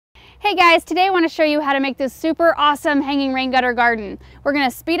Hey guys, today I want to show you how to make this super awesome hanging rain gutter garden. We're going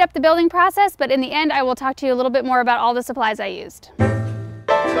to speed up the building process, but in the end I will talk to you a little bit more about all the supplies I used.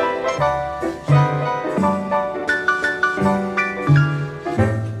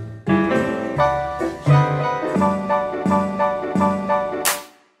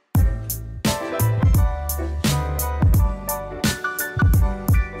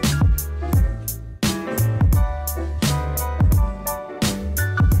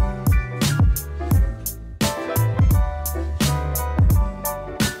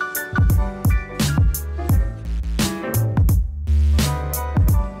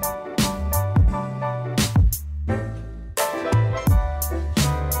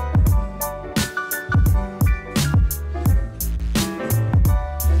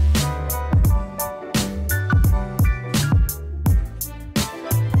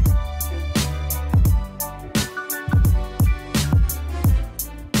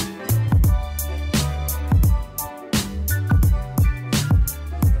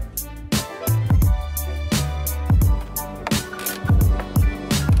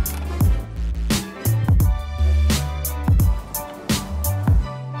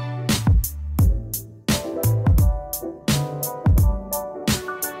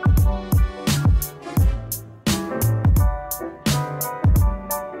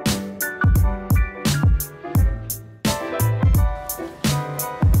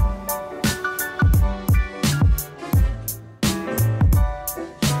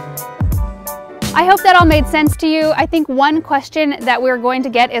 I hope that all made sense to you. I think one question that we're going to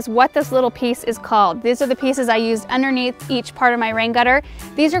get is what this little piece is called. These are the pieces I used underneath each part of my rain gutter.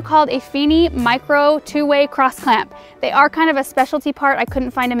 These are called a Feeney Micro two-way cross clamp. They are kind of a specialty part. I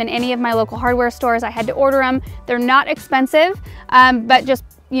couldn't find them in any of my local hardware stores. I had to order them. They're not expensive, but just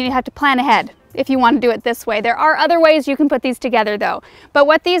you have to plan ahead if you want to do it this way. There are other ways you can put these together though. But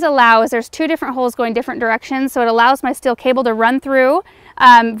what these allow is there's two different holes going different directions, so it allows my steel cable to run through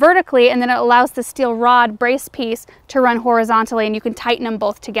vertically, and then it allows the steel rod brace piece to run horizontally, and you can tighten them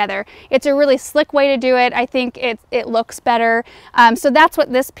both together. It's a really slick way to do it. I think it looks better. So that's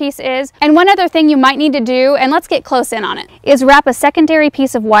what this piece is. And one other thing you might need to do, and let's get close in on it, is wrap a secondary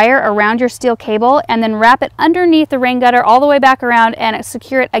piece of wire around your steel cable and then wrap it underneath the rain gutter all the way back around and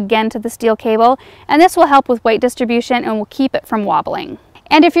secure it again to the steel cable. And this will help with weight distribution and will keep it from wobbling.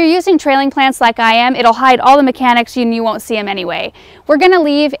 And if you're using trailing plants like I am, it'll hide all the mechanics and you won't see them anyway. We're going to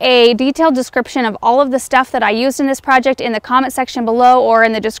leave a detailed description of all of the stuff that I used in this project in the comment section below or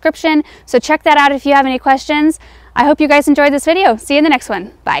in the description, so check that out if you have any questions. I hope you guys enjoyed this video. See you in the next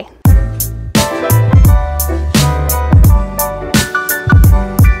one. Bye.